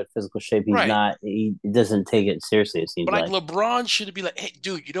not in good physical shape. He's Right. not. He doesn't take it seriously. It seems But like like. LeBron should be like, "Hey,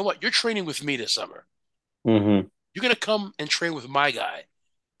 dude, you know what? You're training with me this summer. Mm-hmm. You're gonna come and train with my guy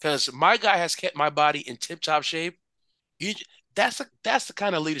because my guy has kept my body in tip-top shape." You, that's the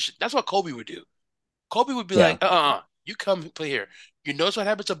kind of leadership. That's what Kobe would do. Kobe would be Yeah. like, you come play here. You notice what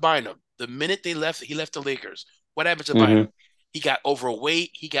happened to Bynum the minute he left the Lakers. What happened to Bynum? Mm-hmm. He got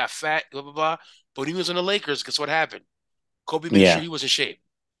overweight, he got fat, blah blah blah. But when he was in the Lakers, guess what happened? Kobe made sure Yeah. he was in shape,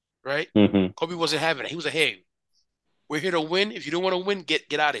 right? Mm-hmm. Kobe wasn't having it. He was like, hey, we're here to win. If you don't want to win,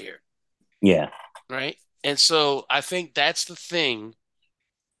 get out of here, Yeah. right? And so I think that's the thing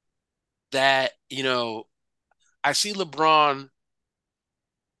that I see LeBron.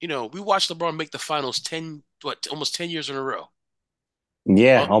 We watched LeBron make the finals almost 10 years in a row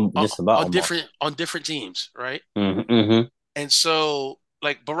Yeah. on, Just about on almost. different teams, right? Mm-hmm. Mm-hmm. And so,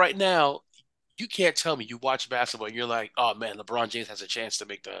 like, but right now, you can't tell me you watch basketball and you're like, oh man, LeBron James has a chance to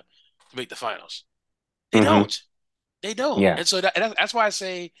make the finals. They Mm-hmm. don't. They don't. Yeah. And so that's why I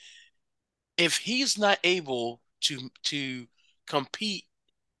say if he's not able to compete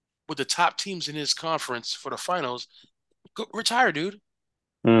with the top teams in his conference for the finals, retire, dude.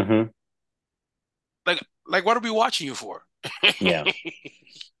 Mm-hmm. Like what are we watching you for? Yeah.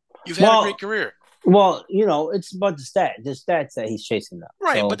 You've had a great Well, career. it's about the stats that he's chasing now.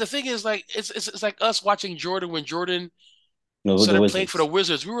 Right, but So, the thing is, like, it's like us watching Jordan when Jordan with the started playing for the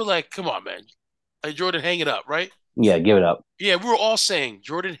Wizards. Wizards. We were like, "Come on, man, like Jordan, hang it up!" Right? Yeah, give it up. Yeah, we were all saying,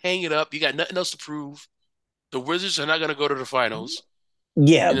 "Jordan, hang it up. You got nothing else to prove. The Wizards are not going to go to the finals."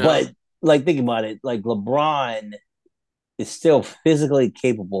 Yeah, You know, but like think about it. Like LeBron is still physically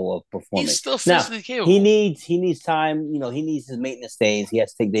capable of he's performing. still Now physically he capable. needs he needs time. He needs his maintenance days. He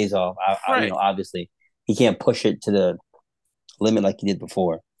has to take days off. Right, Obviously he can't push it to the limit like he did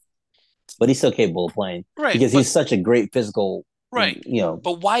before, but he's still capable of playing right, because but he's such a great physical, right,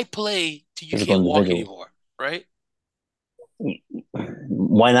 but why play till you physical can't walk individual. anymore? Right?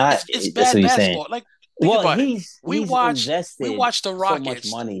 Why not? It's That's bad what he's saying. basketball. Like, think Well, about it. he's We invested watched the so much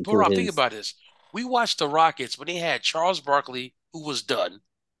Rockets. money But to Rob, think his. about this. We watched the Rockets when they had Charles Barkley, who was done,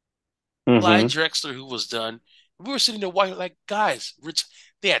 Clyde Mm-hmm. Drexler, who was done. We were sitting there watching, like, guys,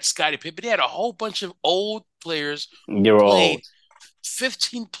 they had Scottie Pippen. They had a whole bunch of old players They who were played old.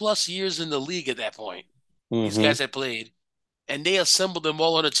 15 plus years in the league at that point. These Mm-hmm. guys had played, and they assembled them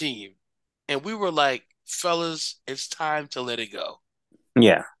all on a team. And we were like, fellas, it's time to let it go,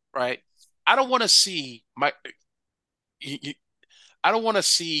 Yeah. right? I don't want to see my. I don't want to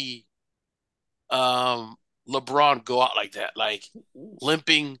see um, LeBron go out like that, like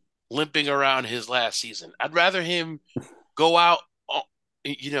limping, limping around his last season. I'd rather him go out.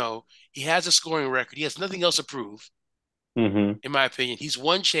 You know, he has a scoring record. He has nothing else to prove, Mm-hmm. in my opinion. He's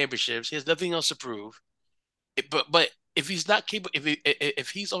won championships. He has nothing else to prove. But if he's not capable, if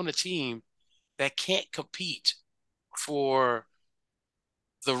he's on a team that can't compete for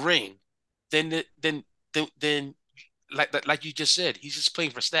the ring, then like you just said, he's just playing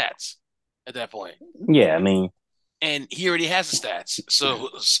for stats at that point. Yeah. I mean, And he already has the stats. So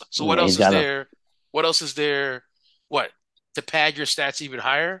what yeah, else he's is got a. there? What else is there? What to pad your stats even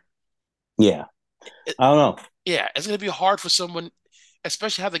higher? Yeah. It, I don't know. yeah, it's going to be hard for someone,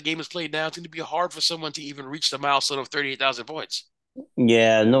 especially how the game is played now. It's going to be hard for someone to even reach the milestone of 38,000 points.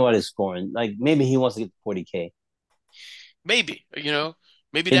 Yeah, nobody's scoring. Like maybe he wants to get to 40K. Maybe maybe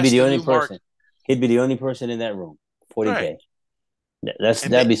He'd be that's the the only new mark, person. He'd be the only person in that room. right? 40K. And may,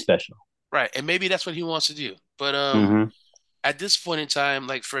 That'd be special. right, and maybe that's what he wants to do. But Mm-hmm. at this point in time,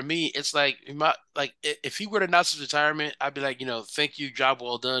 like for me, it's like if he were to announce his retirement, I'd be like, thank you, job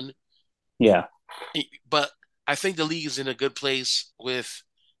well done. Yeah. But I think the league is in a good place with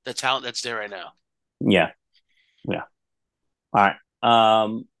the talent that's there right now. Yeah. Yeah. All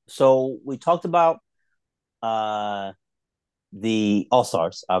right. So we talked about uh the All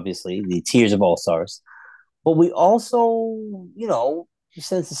Stars, obviously, the tiers of All Stars. But we also,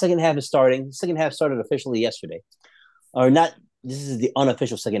 since the second half is starting, the second half started officially yesterday. Or not, this is the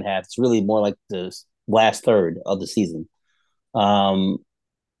unofficial second half. It's really more like the last third of the season. Um,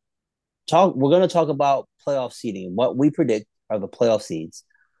 we're going to talk about playoff seeding. What we predict are the playoff seeds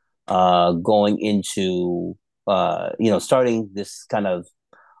going into starting this kind of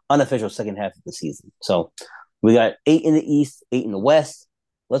unofficial second half of the season. So we got 8 in the East, 8 in the West.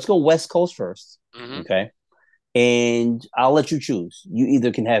 Let's go West Coast first. Hmm. Okay. And I'll let you choose. You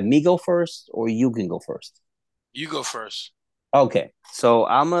either can have me go first or you can go first. You go first. Okay, so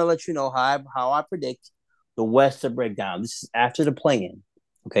I'm gonna let you know how I predict the West to break down. This is after the play-in.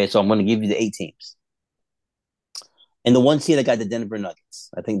 Okay, so I'm gonna give you the 8 teams. And the one seed I got the Denver Nuggets.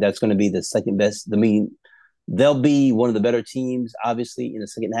 I think that's gonna be the second best. I mean, they'll be one of the better teams, obviously, in the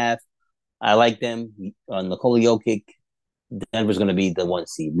second half. I like them. Nikola Jokic, Denver's gonna be the one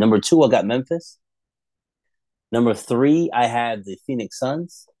seed. Number two, I got Memphis. Number three, I have the Phoenix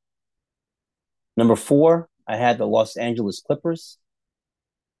Suns. Number four, I had the Los Angeles Clippers.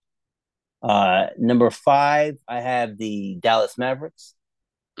 Number five, I have the Dallas Mavericks.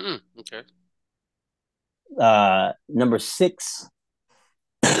 Okay. Number six,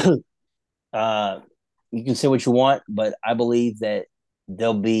 uh, you can say what you want, but I believe that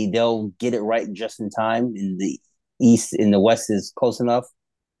they'll get it right just in time. In the East, in the West is close enough.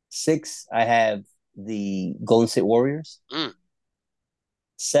 Six, I have the Golden State Warriors. Mm.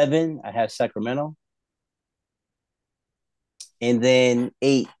 Seven, I have Sacramento, and then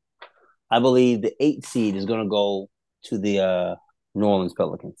eight, I believe the eight seed is going to go to the New Orleans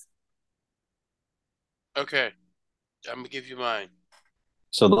Pelicans. Okay. I'm gonna give you mine.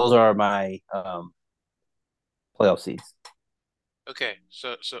 So those are my playoff seeds. Okay.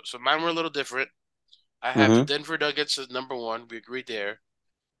 So mine were a little different. I have the Mm-hmm. Denver Nuggets as number one. We agreed there.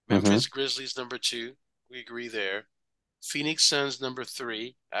 Mm-hmm. Memphis Grizzlies number two. We agree there. Phoenix Suns number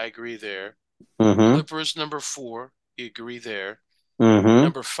three. I agree there. Mm-hmm. Clippers number four. We agree there. Mm-hmm.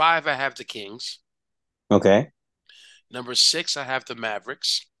 Number five, I have the Kings. Okay. Number six, I have the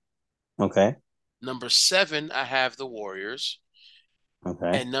Mavericks. Okay. Number seven, I have the Warriors.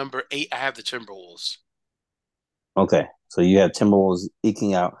 Okay. And number eight, I have the Timberwolves. Okay. So you have Timberwolves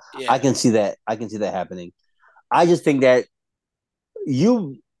eking out. I Yeah, can see that. I can see that happening. I just think that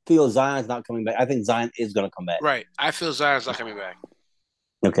you feel Zion's not coming back. I think Zion is going to come back. right. I feel Zion's not coming back.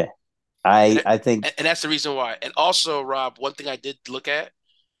 Okay. And I that, I think. and that's the reason why. And also, Rob, one thing I did look at,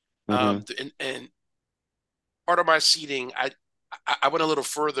 Mm-hmm. and part of my seating, I went a little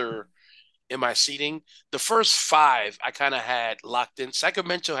further in my seating. The first five I kind of had locked in.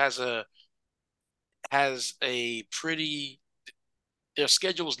 Sacramento has a pretty their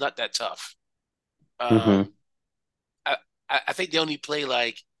schedule is not that tough. Mm-hmm. Um, I I think they only play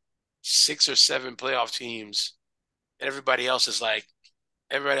like six or seven playoff teams, and everybody else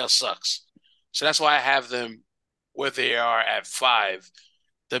sucks. So that's why I have them where they are at five.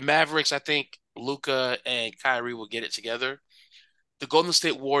 The Mavericks, I think Luka and Kyrie will get it together. The Golden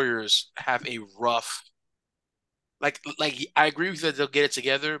State Warriors have a rough, like I agree with you that they'll get it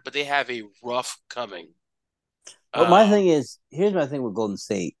together, but they have a rough coming. But my thing Um, is, here's my thing with Golden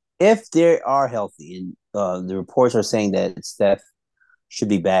State. If they are healthy, and the reports are saying that Steph should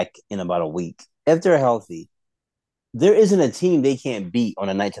be back in about a week. If they're healthy, there isn't a team they can't beat on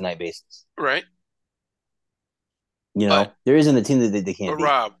a night to night basis. right, You but know, there isn't a team that they but can't beat.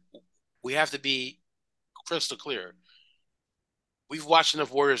 Rob, we have to be crystal clear. We've watched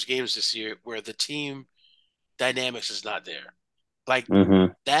enough Warriors games this year where the team dynamics is not there. Like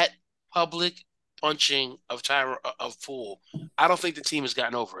Mm-hmm. that public punching of Tyra of Poole, I don't think the team has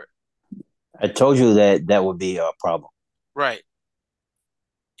gotten over it. I told you that that would be a problem. Right.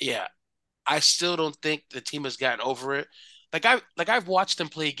 Yeah. I still don't think the team has gotten over it. I've watched them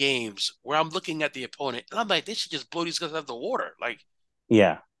play games where I'm looking at the opponent and I'm like, they should just blow these guys out of the water. Like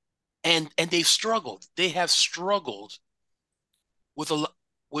Yeah. and they've struggled. They have struggled with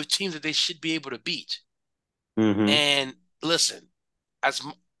with teams that they should be able to beat. Mm-hmm. And listen, as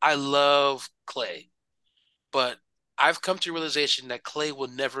I love Clay, but I've come to a realization that Clay will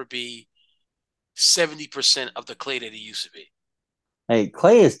never be 70% of the Clay that he used to be. Hey,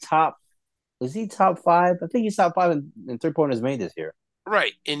 Clay is top. Is he top five? I think he's top five in 3 pointers made this year.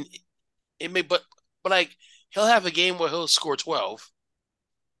 Right. And it may but like he'll have a game where he'll score 12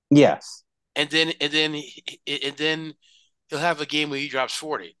 Yes. and then he'll have a game where he drops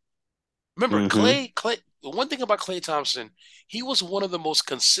 40. Remember, Mm-hmm. The one thing about Clay Thompson, he was one of the most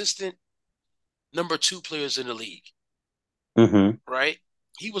consistent number two players in the league, Mm-hmm. right?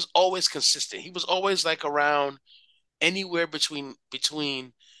 He was always consistent. He was always like around anywhere between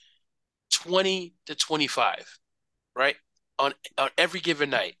 20 to 25, right? On every given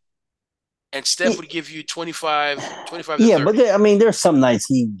night. And Steph would give you 25 to Yeah, but 30. I mean, there's some nights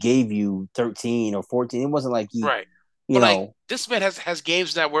he gave you 13 or 14. It wasn't like he, Right. you But like know, this man has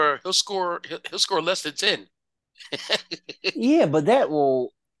games now where he'll score less than 10. yeah, but that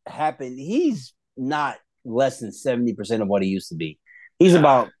will happen. He's not less than 70% of what he used to be. He's Nah,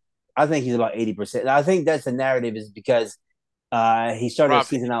 about, I think he's about 80%. And I think that's the narrative is because he started the Rob,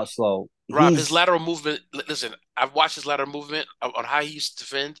 season out slow. His He's, lateral movement. Listen, I've watched his lateral movement on how he used to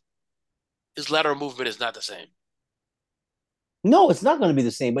defend. His lateral movement is not the same. No, it's not going to be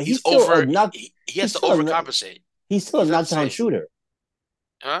the same. But He's he's still a over. knock. He has He's to still a overcompensate. he's still a He's not the knockdown same, shooter.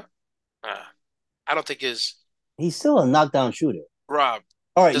 huh? Uh, I don't think his He's still a knockdown shooter. Rob.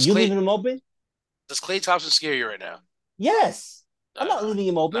 All right, Does you Clay leaving him open? does Clay Thompson scare you right now? Yes. I'm not Nah, leaving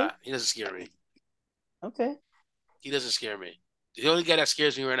him open. nah. He doesn't scare me. Okay. He doesn't scare me. The only guy that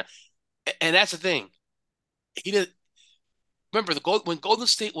scares me right now, and that's the thing. He did. Remember when Golden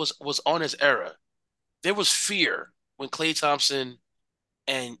State was on his era, there was fear when Clay Thompson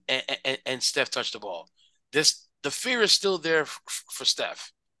and Steph touched the ball. The fear is still there for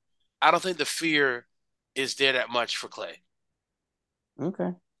Steph. I don't think the fear is there that much for Clay.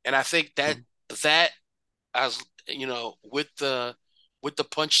 Okay. And I think that as you know, with the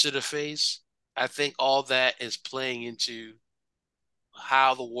punch to the face, I think all that is playing into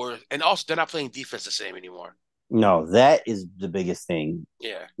how the Warriors, and also they're not playing defense the same anymore. No, that is the biggest thing.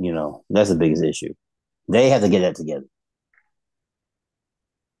 Yeah, That's the biggest issue. They have to get that together.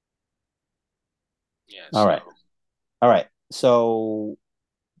 yeah. All So right. All right. So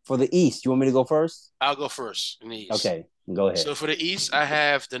for the East, you want me to go first? I'll go first in the East. Okay, go ahead. So for the East, I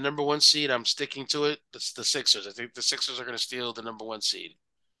have the number one seed. I'm sticking to it. It's the Sixers. I think the Sixers are going to steal the number one seed.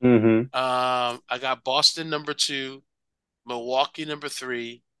 Mm-hmm. I got Boston number two, Milwaukee number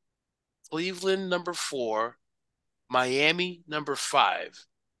three, Cleveland number four, Miami number five,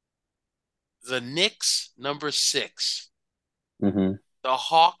 the Knicks number six. Mm-hmm. The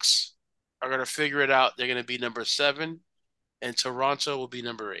Hawks are going to figure it out. They're going to be number seven, and Toronto will be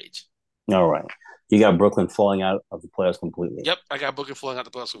number eight. All right. You got Brooklyn falling out of the playoffs completely. Yep, I got Brooklyn falling out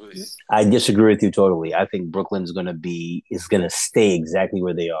the playoffs completely. I disagree with you totally. I think Brooklyn's is gonna stay exactly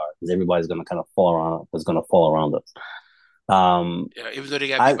where they are because everybody's gonna kind of fall around. Is gonna fall around us. Yeah, even though they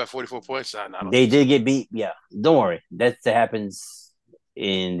got beat by 44 points, I don't they did get beat. Yeah, don't worry. That happens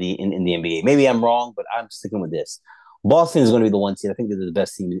in the NBA. Maybe I'm wrong, but I'm sticking with this. Boston is going to be the one seed. I think they're the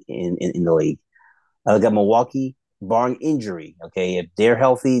best team in the league. I got Milwaukee, barring injury. Okay, if they're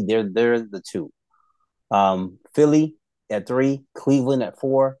healthy, they're the two. Philly at three, Cleveland at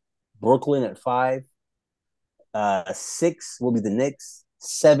four, Brooklyn at five. Six will be the Knicks,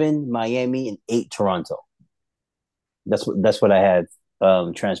 seven Miami, and eight Toronto. That's what I had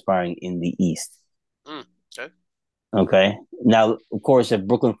transpiring in the East. Okay. Okay. Now, of course, if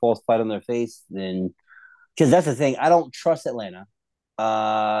Brooklyn falls flat on their face, then because that's the thing, I don't trust Atlanta.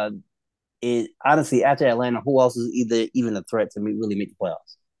 It honestly after Atlanta, who else is even a threat to really make the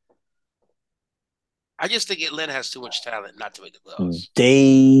playoffs? I just think Atlanta has too much talent not to make the playoffs.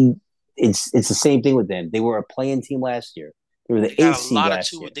 It's the same thing with them. They were a playing team last year. They were the eighth seed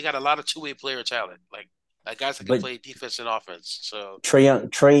last year. They got a lot of two-way player talent, like guys that can play defense and offense. So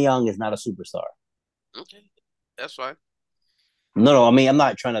Trae Young is not a superstar. Okay, that's fine. No. I mean, I'm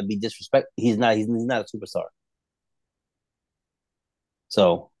not trying to be disrespectful. He's not. He's not a superstar.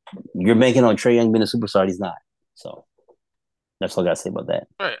 So you're banking on Trae Young being a superstar. He's not. So that's all I got to say about that.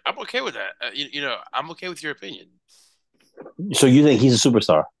 All right, I'm okay with that. I'm okay with your opinion. So you think he's a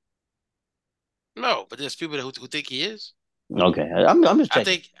superstar? No, but there's people who think he is. Okay, I'm just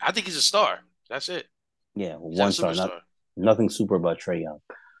checking. I think he's a star. That's it. Yeah, one star. Nothing super about Trae Young.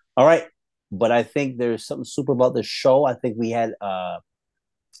 All right, but I think there's something super about this show. I think we had,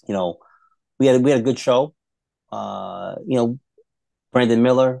 we had a good show. Brandon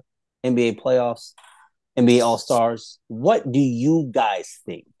Miller, NBA playoffs, NBA All Stars. What do you guys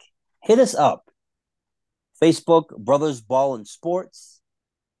think? Hit us up. Facebook, Brothers Ball and Sports.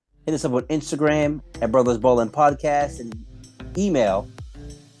 Hit us up on Instagram at Brothers Ball and Podcast and email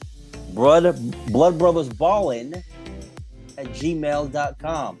bloodbrothersballin at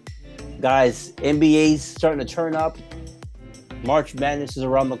gmail.com. Guys, NBA's starting to turn up. March Madness is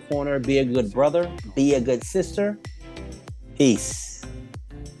around the corner. Be a good brother. Be a good sister. Peace.